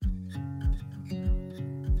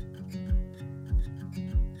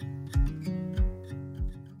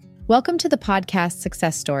Welcome to the podcast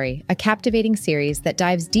Success Story, a captivating series that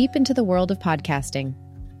dives deep into the world of podcasting.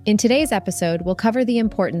 In today's episode, we'll cover the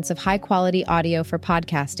importance of high-quality audio for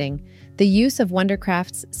podcasting, the use of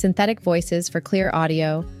Wondercraft's synthetic voices for clear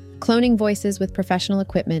audio, cloning voices with professional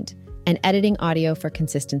equipment, and editing audio for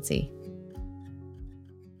consistency.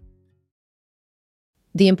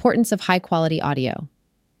 The importance of high-quality audio.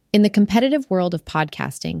 In the competitive world of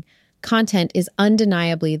podcasting, content is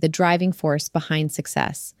undeniably the driving force behind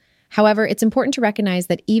success. However, it's important to recognize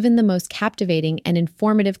that even the most captivating and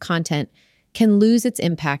informative content can lose its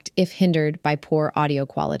impact if hindered by poor audio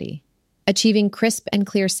quality. Achieving crisp and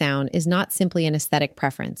clear sound is not simply an aesthetic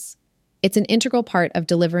preference. It's an integral part of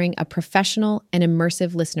delivering a professional and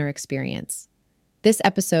immersive listener experience. This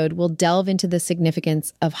episode will delve into the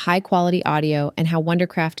significance of high-quality audio and how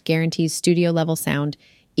Wondercraft guarantees studio-level sound,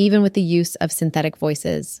 even with the use of synthetic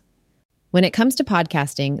voices. When it comes to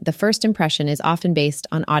podcasting, the first impression is often based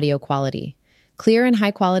on audio quality. Clear and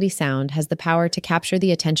high-quality sound has the power to capture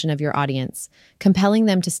the attention of your audience, compelling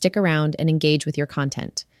them to stick around and engage with your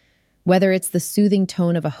content. Whether it's the soothing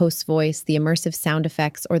tone of a host's voice, the immersive sound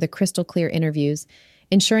effects, or the crystal-clear interviews,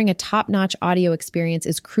 ensuring a top-notch audio experience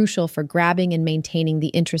is crucial for grabbing and maintaining the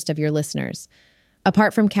interest of your listeners.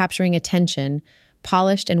 Apart from capturing attention,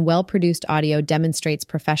 polished and well-produced audio demonstrates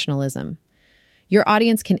professionalism. Your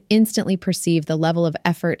audience can instantly perceive the level of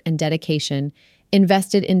effort and dedication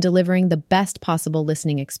invested in delivering the best possible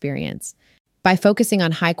listening experience. By focusing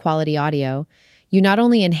on high-quality audio, you not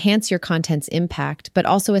only enhance your content's impact, but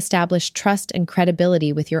also establish trust and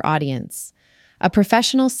credibility with your audience. A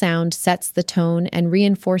professional sound sets the tone and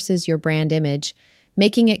reinforces your brand image,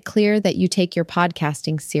 making it clear that you take your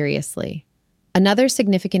podcasting seriously. Another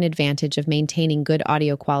significant advantage of maintaining good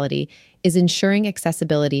audio quality is ensuring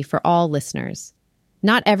accessibility for all listeners.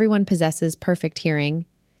 Not everyone possesses perfect hearing,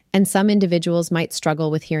 and some individuals might struggle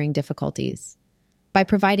with hearing difficulties. By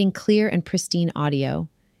providing clear and pristine audio,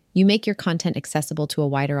 you make your content accessible to a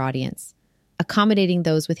wider audience, accommodating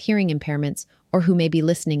those with hearing impairments or who may be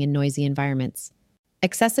listening in noisy environments.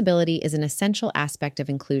 Accessibility is an essential aspect of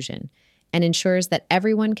inclusion and ensures that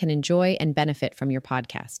everyone can enjoy and benefit from your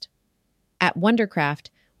podcast. At Wondercraft,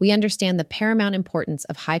 we understand the paramount importance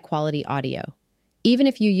of high-quality audio. Even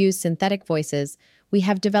if you use synthetic voices, we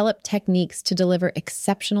have developed techniques to deliver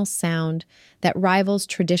exceptional sound that rivals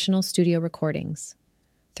traditional studio recordings.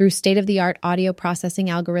 Through state-of-the-art audio processing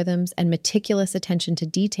algorithms and meticulous attention to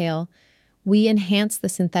detail, we enhance the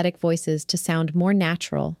synthetic voices to sound more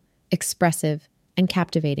natural, expressive, and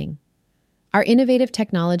captivating. Our innovative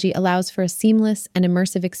technology allows for a seamless and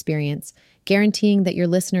immersive experience, guaranteeing that your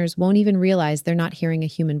listeners won't even realize they're not hearing a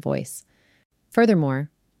human voice.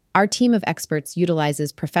 Furthermore, our team of experts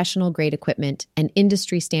utilizes professional-grade equipment and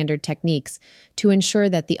industry-standard techniques to ensure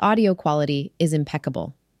that the audio quality is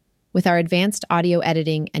impeccable. With our advanced audio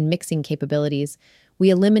editing and mixing capabilities, we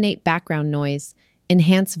eliminate background noise,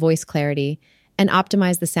 enhance voice clarity, and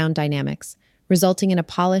optimize the sound dynamics, resulting in a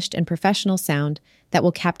polished and professional sound that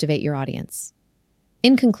will captivate your audience.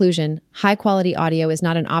 In conclusion, high-quality audio is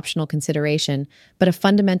not an optional consideration, but a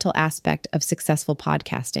fundamental aspect of successful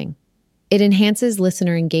podcasting. It enhances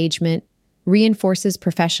listener engagement, reinforces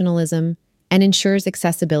professionalism, and ensures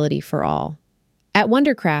accessibility for all. At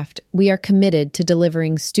Wondercraft, we are committed to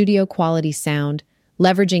delivering studio-quality sound,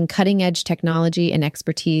 leveraging cutting-edge technology and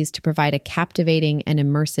expertise to provide a captivating and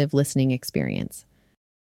immersive listening experience.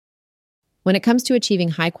 When it comes to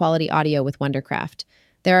achieving high-quality audio with Wondercraft,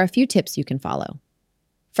 there are a few tips you can follow.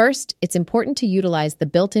 First, it's important to utilize the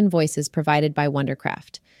built-in voices provided by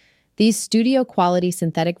Wondercraft. These studio-quality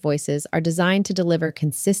synthetic voices are designed to deliver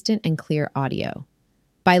consistent and clear audio.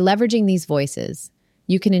 By leveraging these voices,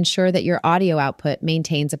 you can ensure that your audio output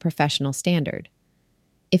maintains a professional standard.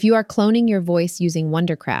 If you are cloning your voice using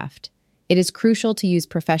Wondercraft, it is crucial to use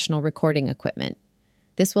professional recording equipment.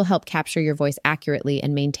 This will help capture your voice accurately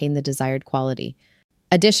and maintain the desired quality.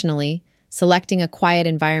 Additionally, selecting a quiet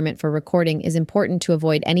environment for recording is important to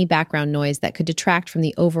avoid any background noise that could detract from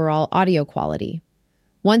the overall audio quality.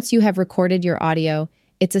 Once you have recorded your audio,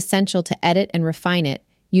 it's essential to edit and refine it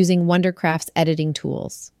using Wondercraft's editing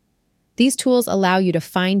tools. These tools allow you to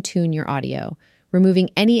fine-tune your audio,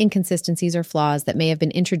 removing any inconsistencies or flaws that may have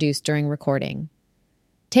been introduced during recording.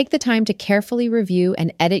 Take the time to carefully review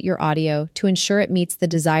and edit your audio to ensure it meets the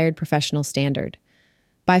desired professional standard.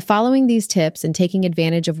 By following these tips and taking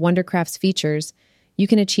advantage of Wondercraft's features, you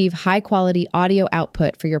can achieve high-quality audio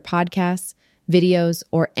output for your podcasts, videos,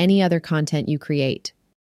 or any other content you create.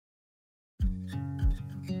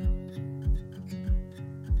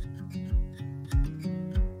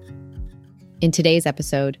 In today's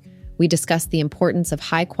episode, We discuss the importance of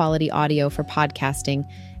high-quality audio for podcasting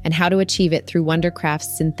and how to achieve it through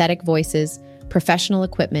Wondercraft's synthetic voices, professional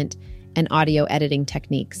equipment, and audio editing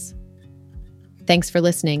techniques. Thanks for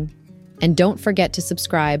listening, and don't forget to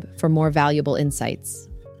subscribe for more valuable insights.